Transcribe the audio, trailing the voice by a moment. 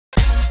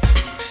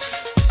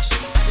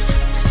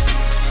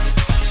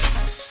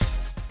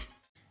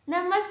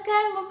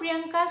नमस्कार मु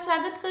प्रियंका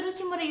स्वागत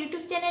करुच्ची मोर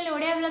यूट्यूब चैनल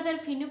ओडिया ब्लॉगर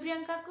फिनु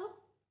प्रियंका को।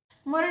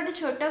 मोर एक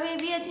छोट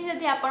बेबी अच्छी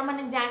जदि आपण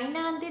मैंने जानी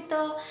ना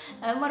तो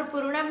मोर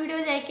पुराना वीडियो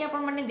जाकि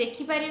आपण मैंने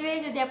देखि पारिबे।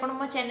 जदि आपण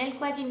मो चैनल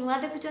को आज नुआ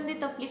देखुचंती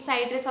तो प्लीज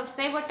साइड रे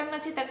सब्सक्राइब बटन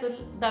अच्छी ताको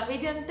दबे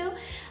दियंतु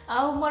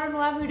आ मोर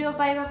नुआ वीडियो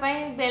पाइबा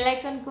पई बेल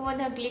आइकन को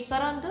मध्य क्लिक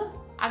करंतु।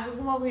 आगु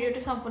को मो वीडियो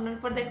संपूर्ण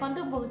रूप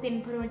देखते बहुत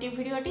इनफॉर्मेटिव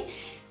वीडियोटी।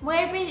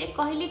 मुझे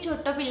कहली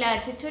छोट पिला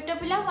अच्छे छोट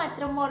पिला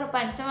मात्र मोर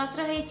 5 मास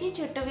रही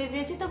छोट बेबी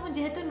अच्छी तो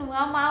मुझे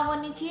नुआ माँ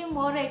बनी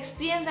मोर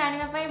एक्सपीरियंस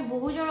जानापी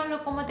बहुत जन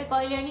लोक मत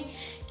कहले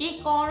कि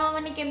कौन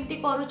मैंने केमती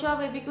करुच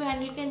बेबी को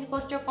हैंडल केमती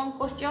कर कौन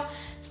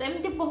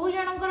करमती बहुत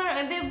जनकर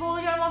ए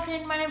बहुत जन मो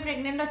फ्रेंड मैंने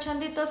प्रेग्नेंट अच्छा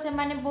तो से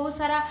बहुत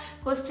सारा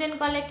क्वेश्चन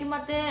कले कि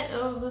मत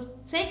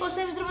से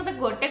क्वेश्चन भर मत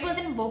गोटे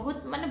क्वेश्चन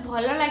बहुत माने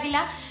भल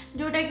लगिला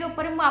जोटा कि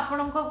ऊपर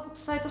मुझे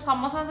सहित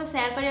समस्त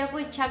सेयार करने को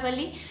इच्छा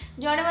कली।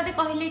 जड़े मत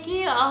कहले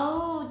कि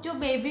आउ जो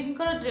बेबी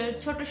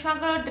छोट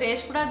छुआ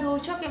ड्रेस गुड़ा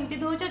धोच केमती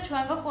धोच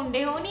छुआ को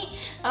कुंडे होनी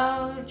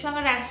छुआ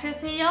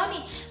रैसेस हो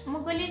जाऊनी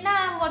मुझे ना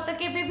मोर तो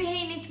केबे भी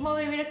है मो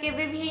बेबी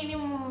केबे भी है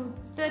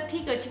तो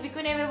ठीक अच्छे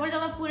बिकन एम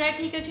पूरा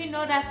ठीक अच्छे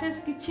नो रैसेस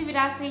किसी भी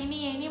रैस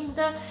है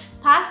मुझे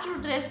फास्ट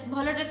ड्रेस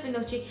भल ड्रेस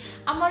पिंधुची।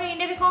 आमर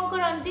इंडिया कौन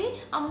करती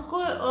आमको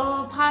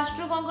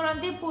फास्ट कौन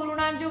करती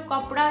पुराना जो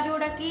कपड़ा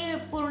जोड़ा कि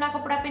पुराना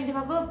कपड़ा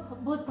पिंधा को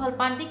बहुत भल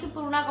पाती कि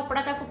पुराना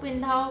कपड़ा ताको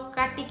पिंधाओ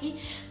काटिकी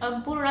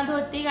पुराना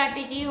धोती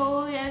काटिकी हो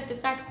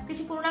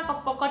किसी पुराना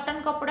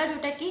कटन कपड़ा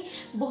जोटा कि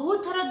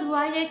बहुत थर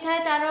धुआ जाए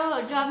तार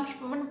जो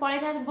मैंने पड़े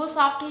था बहुत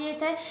सॉफ्ट हो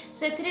जाए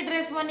से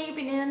ड्रेस बन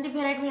पिंधि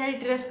भेराइटी भेराइटी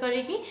ड्रेस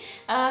करी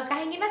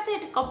कहीं से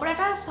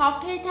कपड़ाटा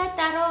सॉफ्ट होता है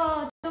तार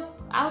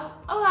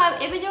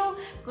एबे जो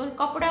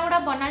कपड़ा गुड़ा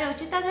बना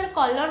जाऊँगी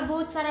कलर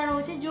बहुत सारा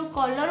रोचे जो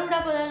कलर गुड़ा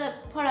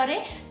फल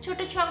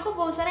छोटे छुआ को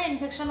बहुत सारा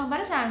इन्फेक्शन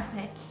हमारे चांस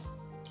थाए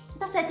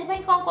तो से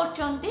कौन कर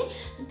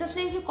तो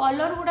से जो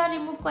कलर गुड़ा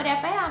रिमूव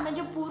करने आम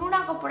जो पुराना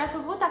कपड़ा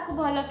सब ताकू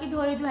भल कि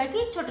धोई धुआ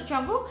कि छोट छुआ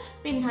को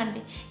पिंधाते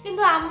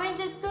किंतु आम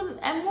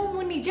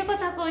जेहतु निजे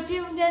कथा कहूँ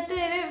जेहतु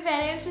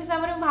पेरेन्ट्स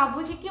हिसाब से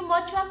भावुची कि मो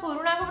छुआ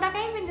पुराना कपड़ा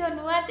कहीं पिंध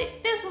नुआ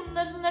एत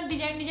सुंदर सुंदर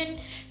डिजाइन डिजाइन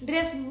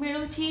ड्रेस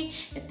मिलूँ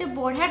एत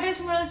बढ़िया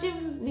ड्रेस मिलूँ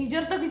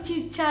निजर तो किसी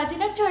इच्छा अच्छी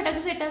ना छुआटा को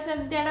सेटा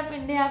सेमती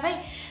पिंधापी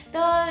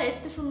तो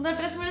एत सुंदर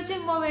ड्रेस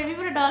मिलूँ मो बेबी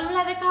पूरा डल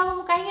भला देखा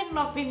मुझे कहीं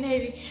न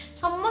पिंधेबी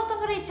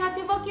समस्त इच्छा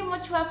थी कि मो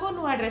छुआ को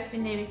नुआ ड्रेस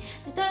पिंधेबी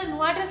जो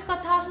नुआ ड्रेस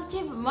कथा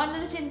आसूँ मन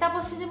में चिंता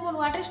पशुचे मो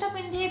नुआ ड्रेसटा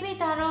पिंधेबी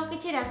तार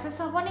किसी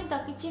रैसेस हेनी तो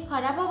किसी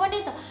खराब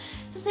हेनी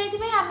तो से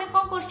आम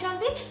कौन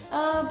कर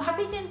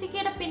भाभी चिंती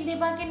कि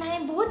पिंधेबा कि ना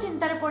बहुत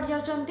चिंतार पड़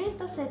जाती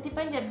तो से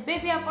जब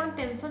भी आप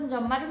टेंशन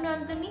जमार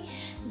नियंतुनी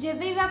जब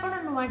भी आप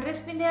नुआ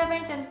ड्रेस पिंधापी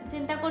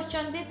चिंता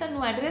कर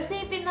नुआ ड्रेस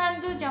ही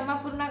पिंधातु जमा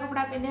पुराना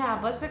कपड़ा पिंधा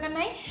आवश्यक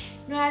ना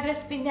नुआ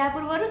ड्रेस पिंधा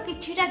पूर्व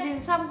किछिटा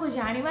जिनस आमको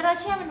जानवर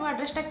अच्छे आम नुआ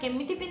ड्रेसटा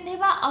केमिति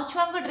पिंधेबा आ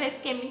छुआ ड्रेस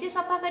केमिति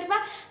सफा करबा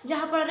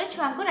जहाँफल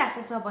छुआ को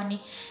रैसेस हेनी।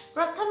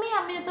 प्रथम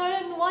आम जो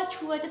नुआ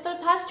छुआ जो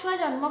फास्ट छुआ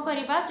जन्म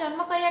करवा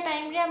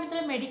टाइम आम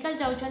जो मेडिकल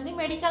जाऊँच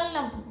मेडिकल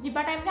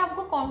जावा टाइम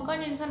आमको कौन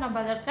कौन जिन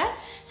नवा दरकार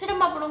से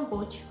मुझे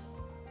कहूँ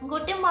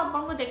गोटे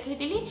मुझे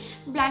देखी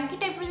ब्लांकेट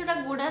टाइप जोटा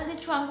गुड़ा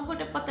छुआ को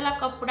गोटे पतला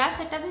कपड़ा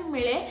सेटा भी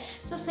मिले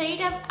तो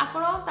सहीटा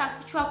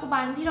आप छुआ को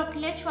बांधी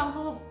रखिले छुआ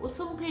को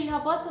उषुम फिल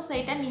हम तो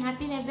सहीटा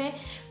निहाती ने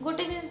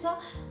गोटे जिनस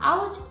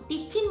आउ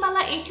टिचिन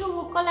वाला ये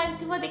हुक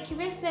लगे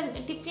देखिए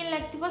टिचिन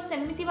लगे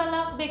सेमती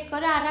वाला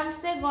बेकर आराम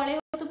से गले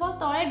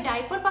तले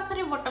डाइपर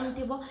पाखे बटम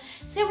थी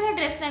से भाई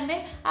ड्रेस ने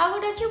आ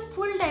गए अच्छे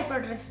फुल डाइपर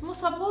ड्रेस मु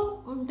सब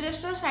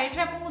ड्रेस साइड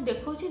रे आपको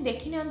देखा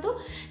देखी नियंतु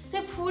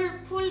से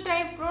फुल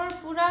टाइप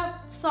पूरा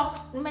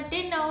सॉक्स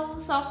मैटिन आउ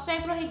सॉक्स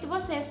टाइप रही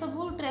से सब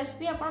ड्रेस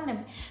भी आप ने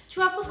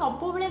छुआ को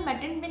सब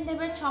मैटिन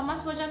पिंधे 6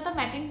 मास पर्यंत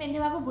मैटिन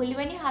पिंधा को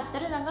भूलें हाथ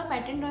में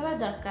मैटिन रहा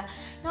दरकार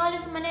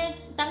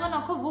ना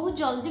नख बहुत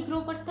जल्दी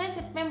ग्रो करता है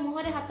से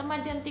मुहर हाथ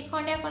मार दिखती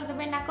खंडिया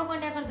करदे नाक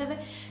खंडिया करदे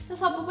तो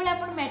सब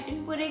आप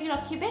मैटिन पूरे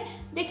रखिए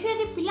देखिए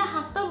यदि पिला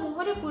हाथ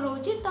मुहर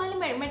पुरोची तो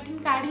मैटिन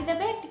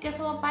काढ़ीदेवे टिके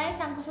समय पाए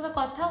सहित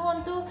कथा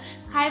हूँ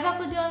खावा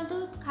को दिंतु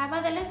खावा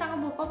देले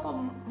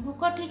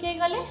भोक ठीक है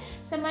गले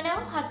से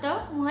हाथ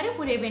मुहर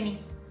पुरेबेनी।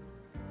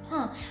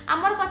 हाँ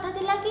आमर कथा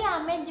थिला कि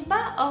आमे जिबा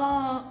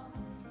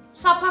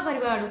सफा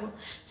करने आड़क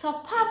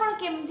सफा आप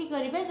केमती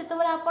करेंगे जो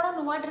आप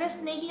नुआ ड्रेस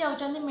नहीं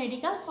जाऊँच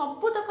मेडिकल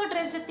सबुतक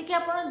ड्रेस जी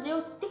आप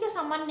जो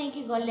सामान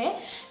नहीं गले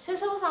से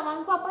सब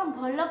सामान को आप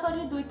भल कर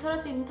 2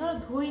 थर 3 थर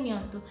धोई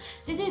नियंतु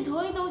जदि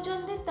धोई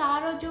दौरान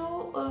तार जो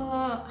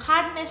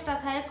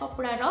हार्डनेसटा थाए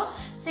कपड़ार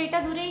सेटा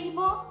दूरे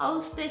आउ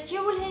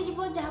स्ट्रेचेबल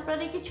हो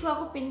जहाँफल कि छुआ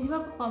को पिंधा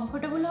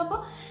कंफर्टेबल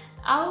हम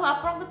आउ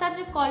आपन तार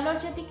जो कलर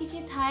जदि किसी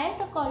थाए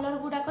तो कलर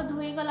गुड़ाक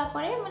धोई गला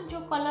जो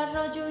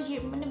कलर जो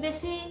मैंने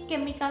बेसी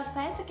केमिकल्स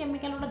थाए से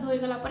केमिकल गुड़ा धोई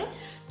गला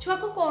छुआ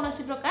को कौन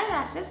प्रकार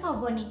रैसेस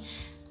हेनी।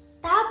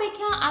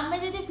 तापेक्षा आम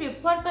जब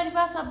प्रिफर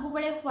करवा सब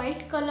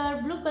white colour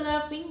blue colour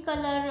pink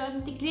colour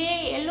एमती ग्रे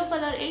येलो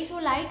कलर यही सब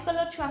लाइट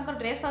कलर छुआ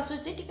ड्रेस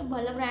आसूसी टी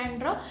भल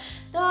ब्रांड्र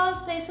तो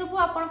से सब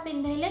आप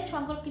पिंधेले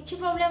छुआ किसी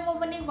प्रोब्लेम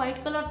हेनी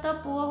व्हाइट कलर तो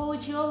पुओ हो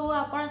झील हो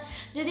आपड़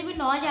जदि भी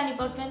न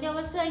जापर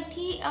अवश्य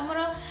ये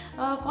आमर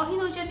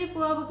कहीदे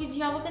पुओ हम कि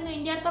झी हम कि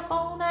इंडिया तो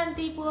कहूना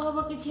पुओ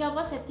हम कि झी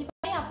हम से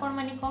आपण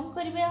मैंने कौन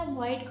करेंगे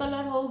व्हाइट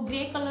कलर हो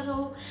ग्रे कलर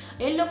हो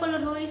येलो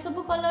कलर हो ये सब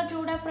कलर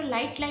जोड़ा पूरा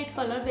लाइट लाइट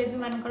कलर बेबी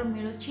मानकर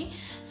मिलूँ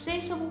से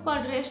सब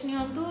ड्रेस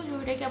नियंतु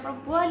जोटा कि आप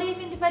पुआले भी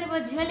पिंधि पार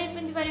झील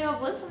पिंधि पार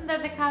बहुत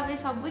सुंदर देखा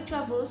सब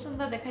छुआ बहुत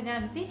सुंदर देखा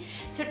जाती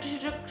छोट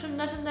छोट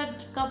सुंदर सुंदर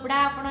कपड़ा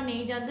आप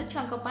नहीं जातु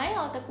छुआपाई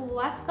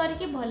वाश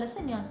करके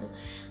भलसे नियंतु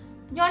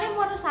जड़े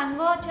मोर सांग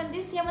अच्छा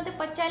सी मत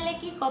पचारे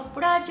कि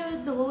कपड़ा जो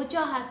धोच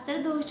हाथ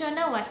में धोच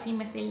ना वाशिंग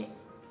मशीन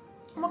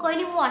मैं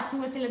कहली मु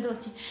वाशिंग मशीन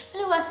धोची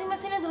हेल्ले वाशिंग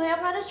मशीन धोया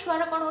फल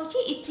छुआर कौन हो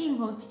इचिंग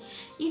हो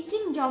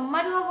इचिंग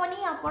जमारू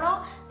हेनी आपण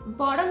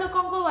बड़ लोक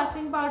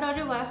वाशिंग पाउडर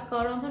रे वाश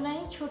करूँ ना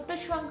छोट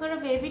छुआर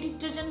बेबी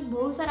डिटर्जेंट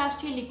बहुत सारा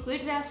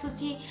लिक्विड रे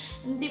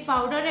आसूसी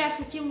पाउडर रे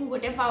आसूसी मु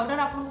गोटे पाउडर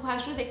आपको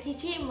फास्ट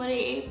देखी मोर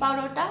ये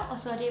पाउडरटा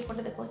सरी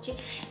एपटे देखा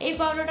ये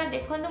पाउडरटा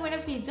देखो मैंने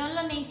पिजन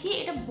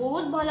नहीं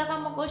बहुत भल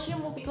कम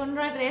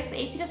कर ड्रेस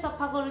ये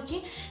सफा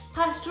करुच्ची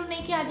फास्ट रू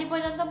नहीं कि आज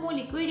पर्यंत मु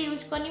लिक्विड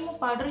यूज करनी मु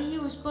पाउडर ही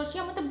यूज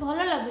कर मत भल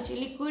लगुच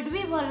लिक्विड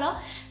भी भल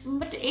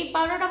बट ये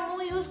पाउडरटा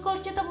मु यूज कर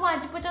तो मुझे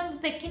आज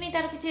पर्यंत देखनी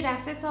तार किसी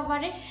रासेस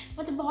हबारे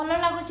मत भल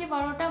लगुच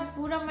पाउडरटा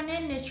पूरा माने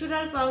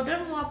नेचुरल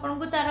पाउडर मु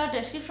आपको तार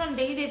डिस्क्रिप्शन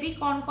देदेवी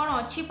कौन कौन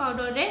अच्छी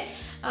पाउडर रे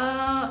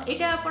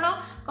यहाँ आपण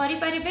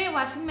करें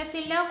वाशिंग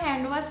मशीन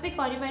हैंड वाश भी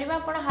करेंगे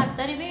आप हाथ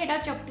में भी यहाँ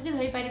चपटिकी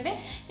धोई पारे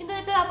कि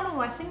जो आप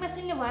वाशिंग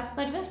मशीन वाश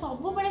करेंगे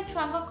सब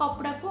छुआ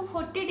कपड़ा को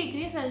 40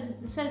 डिग्री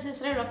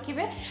सेल्सियस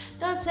रखिए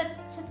तो से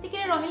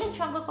रही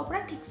छुआ कपड़ा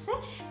ठीक से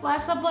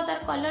वाश हम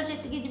तार कलर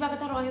जी जावा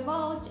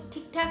कथा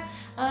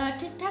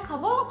ठीक ठाक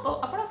हम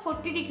आप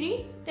 40 डिग्री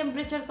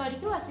टेम्परेचर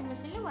करके वाशिंग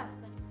मशीन वाश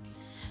करें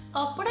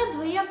कपड़ा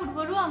धोया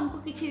पूर्व आमको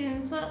किसी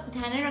जिनस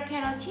ध्यान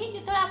रखार अच्छी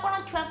जो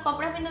आप छुआ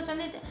कपड़ा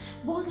पिंधुंट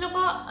बहुत लोग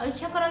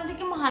इच्छा करते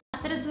कि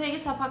हाथ में धोई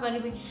सफा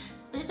करी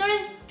जो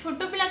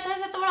छोट पिला था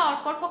से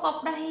अल्प अल्प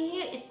कपड़ा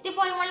ही एत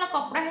परिमाण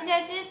कपड़ा हो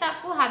जाए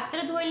हाथ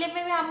में धोइले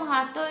भी आम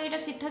हाथ यहाँ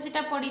सीठा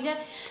सीठा पड़ जाए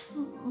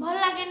भल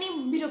लगे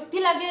विरक्ति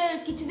लगे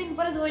किसी दिन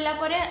पर धोइला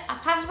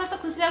फास्ट बात तो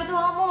खुशी लगे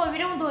हाँ मो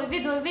बेबी मुझे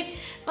धोबी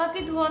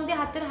कहीं धोती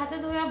हाथ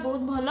धोया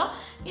बहुत भल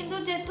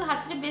किंतु जेहेतु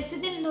हाथ में बेसी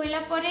दिन धोइला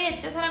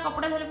एत सारा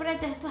कपड़ा धोला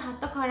जेहेतु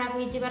हाथ खराब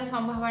हो जाबार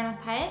संभावना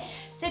थाए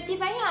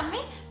से आम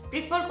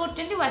प्रिफर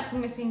कर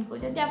वाशिंग मशीन को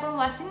जब आप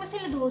वाशिंग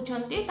मशीन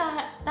धोती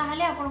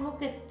आपको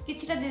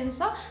किछिटा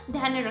जिनस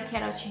ध्यान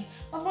रखार अच्छी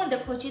आपको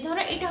देखो धर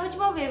यहाँ हूँ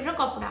मो बेबीर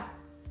कपड़ा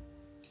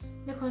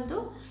देखु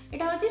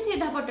यहाँ हूँ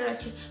सीधा पटर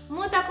अच्छी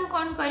मुझे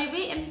कौन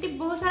करी एमती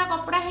बहुत सारा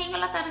कपड़ा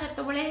होगला तार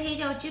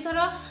जो धर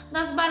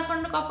 10-12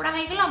 खंड कपड़ा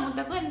होगला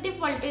मुझे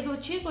पलटे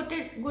दूसरी गोटे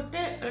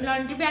गोटे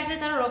लंड्री बैग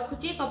तार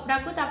रखुची कपड़ा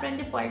को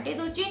एमती पलटे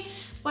दूसरी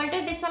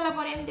पलटे दे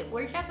सारापर एमती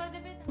उल्टा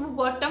करदे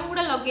बटम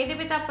गुड़ा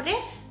लगेदेवे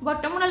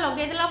बटम गुड़ा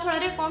लगेदेला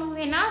फल कौन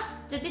हुए ना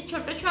जदि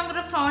छोट छुआ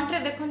फ्रंट रे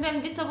देखो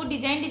एमती सब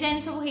डिजाइन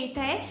डिजाइन सब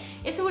होता है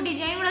ये सब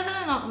डिजाइन गुड़ा तो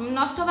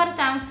नष्ट हबार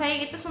चांस थाए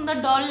केते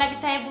सुंदर डल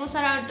लगी था बहुत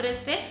सारा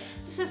ड्रेस रे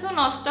से सब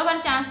नष्ट हबार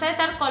चांस थाए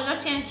तार कलर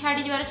चेंज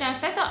छाड़ी जबार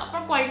चांस थाए तो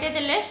आप पलटे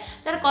देले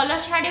तार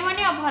कलर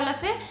छाड़बनी आ भल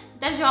से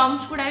तार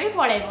जम्स गुड़ा भी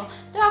पड़ेब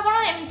तो आप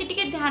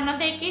एमती ध्यान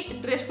देकी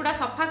ड्रेस गुड़ा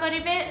सफा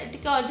करेंगे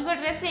टी अधिक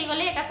ड्रेस हो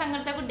गले एका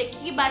संगे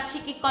देखिकी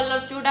बाछिकी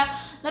कलर जोड़ा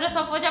धर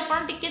सपोज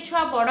आपड़े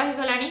छुआ बड़ हो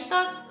गला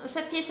तो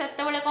से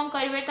कौन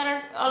करेंगे तार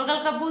अलग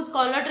अलग बहुत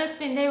कलर ड्रेस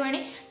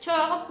पिंधेबे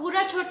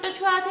पूरा छोट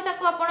छुआ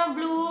अच्छे आप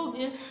ब्लू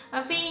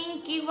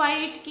पिंक कि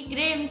व्हाइट कि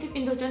ग्रे एमती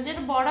पिंधुन जो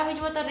बड़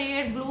हो तो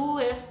red blue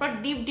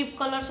deep deep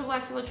colour सब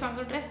आसो छुआ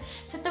ड्रेस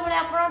से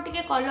आप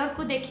कलर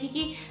को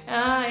देखिकी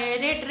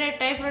रेड रेड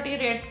टाइप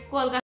रेड को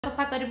अलग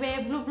सफा करेंगे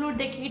ब्लू ब्लू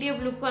देखिए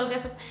ब्लू को अलग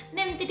सब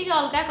एमती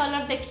अलग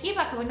कलर देखिए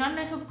पाखा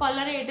ना सब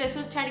कलर ए ड्रेस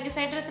छाड़ी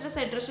से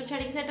ड्रेस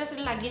छाड़ी से ड्रेस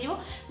लगे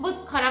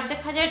बहुत खराब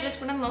देखा जाए ड्रेस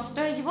गुड़ा नष्ट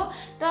हो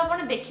तो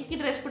आप देखिए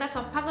ड्रेस गुड़ा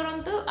सफा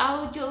करूँ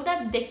आउ जोटा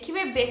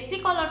देखिए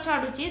बेसी कलर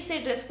छाड़ुची से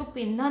ड्रेस को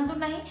पिंधु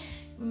ना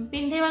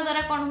पिंधेवा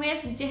द्वारा कौन हुए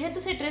जेहेतु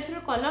से ड्रेस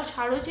कलर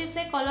छाड़ुचे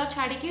से कलर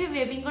छाड़ी भी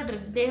बेबी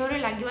देहरे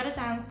लगे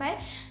चांस थाए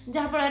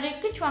जहाँफल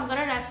कि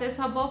छुआर रासेस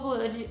हम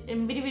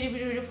बिरी बिरी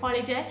बिरी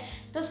फली जाए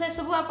तो से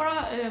सब आप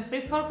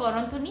प्रिफर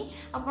करतुनि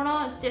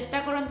आप चेष्टा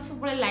करूँ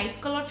सब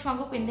लाइट कलर छुआ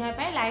को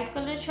पिंधापी लाइट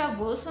कलर छुआ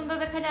बहुत सुंदर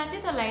देखा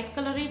जाती तो लाइट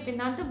कलर ही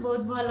पिंधु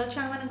बहुत भल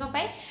छुआ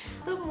मानी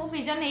तो मु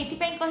पिजन ये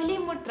कहली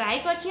मुझे ट्राए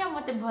कर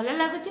मत भल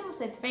लगुच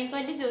मुझे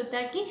कहली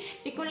जोटा कि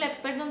पिकुल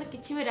एपर्यंत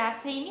किसी भी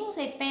रास है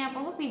मुझे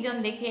आपको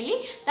पिजन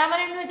देखली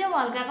तापर नुहे जो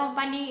अलग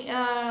कंपानी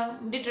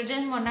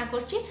डिटर्जेंट मना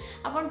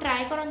कर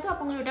ट्राए करूँ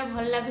आपको जोटा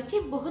भल लगुच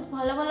बहुत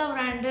भल भल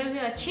ब्रांड भी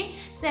अच्छी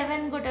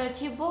 7 गोटे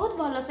अच्छी बहुत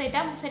भल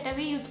सेटा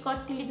भी यूज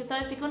करी जो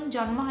पिकुन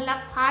जन्म है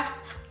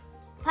फास्ट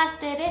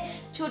फास्ट रे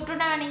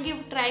छोटा आनिकी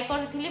ट्राए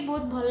करी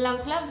बहुत भल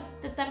लगुला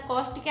तो तार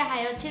कस्ट टी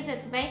हाई अच्छे से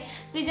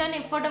पिजन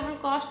एफोर्डेबल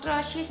कस्ट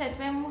अच्छी से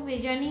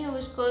पिजन ही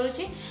यूज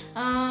करुँची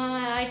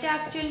यहाँ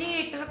एक्चुअली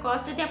यार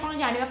कस्ट जब आप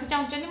जानवा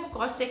चाहते मुझे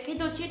कस्ट देखी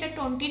दूसरी ये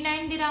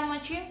 29 दिराम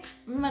अच्छी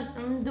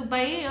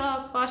दुबई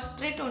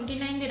कस्ट रे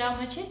 29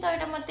 दिराम अच्छी तो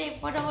यहाँ मत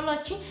एफोर्डेबल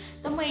अच्छी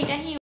तो मुझे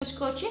ही यूज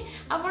कर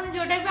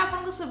जोटा भी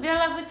आपको सुविधा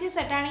लगुच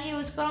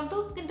यूज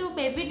करूँ किंतु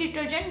बेबी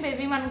डिटर्जेंट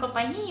बेबी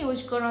मानी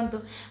यूज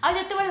करूँ आज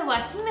जो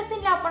वाशिंग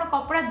मशीन आप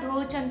कपड़ा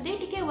धोचते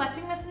टी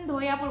वाशिंग मशीन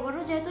धोया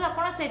पूर्व जेहेतु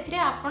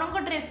आप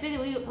ड्रेस भी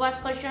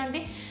वाश कर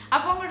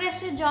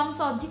ड्रेस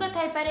जम्स अधिक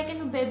थाईपे कि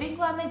बेबी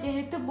को आम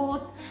जेहेतु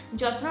बहुत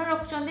जत्न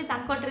रखुं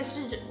ड्रेस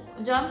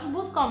जम्स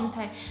बहुत कम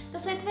थाए तो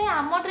से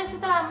आम ड्रेस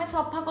जो आम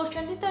सफा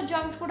कर तो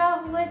जम्स गुड़ा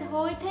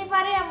होई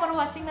पारे आम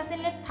वाशिंग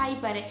मशीन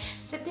थाईपे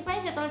से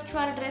जो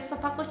छुआर ड्रेस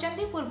सफा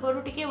कर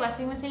पूर्वर टी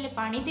वाशिंग मशीन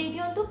पानी दे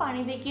दिंतु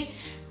पानी देकी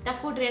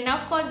ड्रेन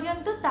आउट कर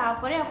दिंतु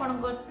तापर आपण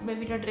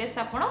बेबी ड्रेस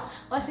आप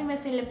वाशिंग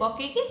मशीन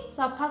पकईकि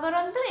सफा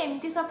करंतु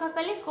एमती सफा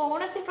कले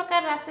कौन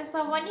प्रकार रासेस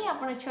हेनी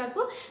आप छुआ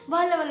को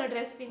भल भल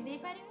ड्रेस पिंधे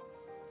पारे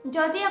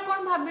जदि आप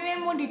भावे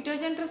मो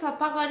डिटर्जेंट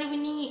सफा करी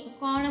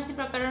कौन सी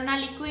प्रकार ना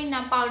लिक्विड ना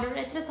पाउडर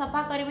ए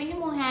सफा करी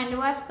मो हैंड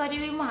वाश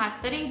करी मो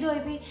हाथ में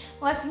धोबी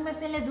वाशिंग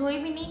मशीन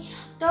धोबी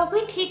तो भी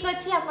ठीक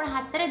अच्छे आप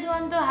हाथ में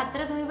धुआं हाथ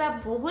में धोवा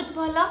बहुत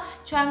भल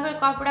छुआ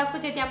कपड़ा को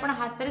जब आप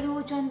हाथ में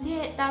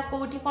धोते तार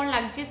कौटी कौन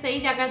लगे से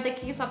जगह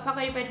देखिए सफा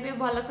करेंगे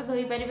भल से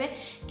धोई पारे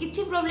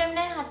किसी प्रोब्लेम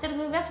ना हाथ में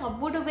धोवा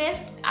सबुठ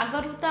बेस्ट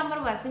आगर तो आम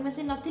वाशिंग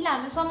मशीन नाला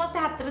आम समस्ते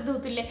हाथ में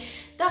धोते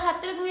तो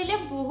हाथ में धोइले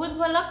बहुत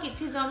भल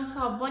किसी जम्स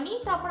हेनी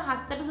तो आप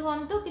हाथ में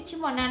धुआंतु किसी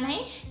मना ना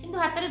कि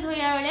हाथ में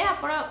धोया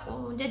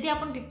बेले जदि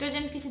आप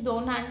डिटर्जेंट किसी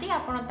दौना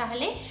आप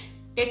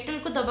डेटोल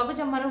को दबा को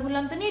जमार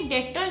भूलतुनि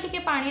डेटोल टी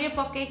पानी में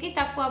पकईकि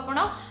आप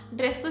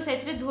ड्रेस को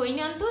से धोई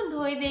नियंतु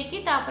धोई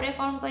देकी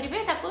कौन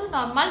करेंगे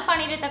नॉर्मल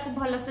पानी में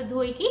भल से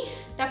धोईकी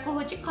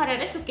हूँ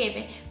खरारे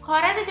सुखेबे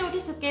खरारे जो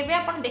सुखेबे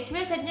आप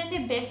देखिए से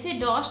जमी बेसी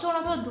डस्ट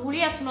हो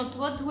धूली आसुन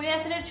धूली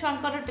आसले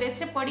छुआ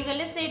ड्रेस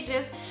पड़गले से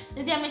ड्रेस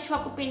जदि आम छुआ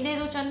को पिंधे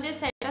दौरान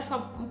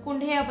सब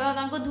कुंडे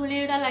हम धूली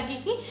गुड़ा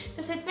लगिकी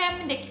तो से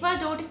देखा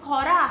जो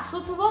खरा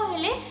आसुव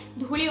हेले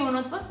धूली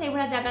हो से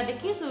भाया जगह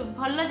देखिए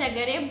भल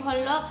जगार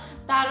भल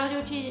तार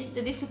जो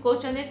जदि सुखौं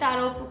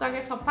तार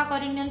उपरको सफा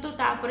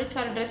कर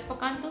छुआर ड्रेस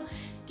पकातु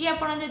कि आप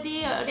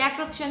रैक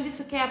रखिंट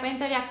सुखापी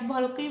तो रैक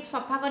भल कि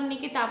सफा करनी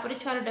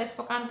छुआर ड्रेस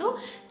पकातु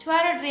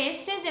छुआर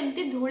ड्रेस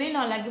जमी धूली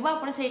न लगे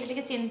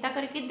आपटे चिंता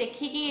करके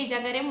देखिए ये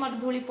जगह मोर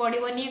धूली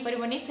पड़ोनी ये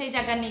करनी से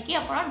जगह नहीं कि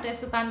आप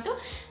ड्रेस सुखातु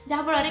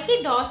जहाँफल कि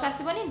डस्ट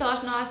आसबनी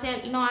डस्ट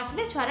न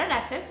आसले छुआर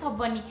रासेस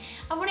हेनी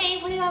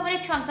आपड़ी भाव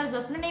में छुआ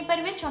जत्न नहीं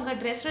पारे छुआ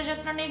ड्रेस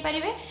जत्न नहीं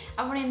पारे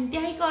आप एमती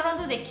ही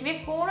करूँ देखिए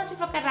कौन सी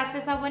प्रकार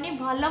रासेस हेनी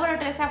भल भल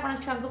ड्रेस आप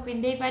छुआ को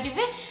पिंधे पारे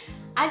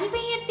आज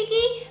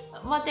ये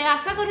मत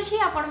आशा करुँची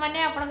आपण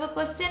मैंने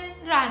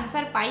क्वेश्चन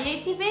आंसर पाई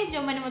जाइए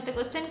जो मैंने मत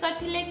क्वेश्चन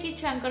करते कि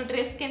छुआ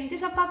ड्रेस केमती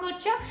सफा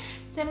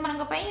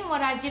कर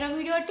मोर आज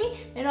भिडियोटी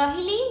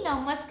रही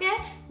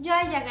नमस्कार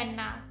जय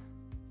जगन्नाथ।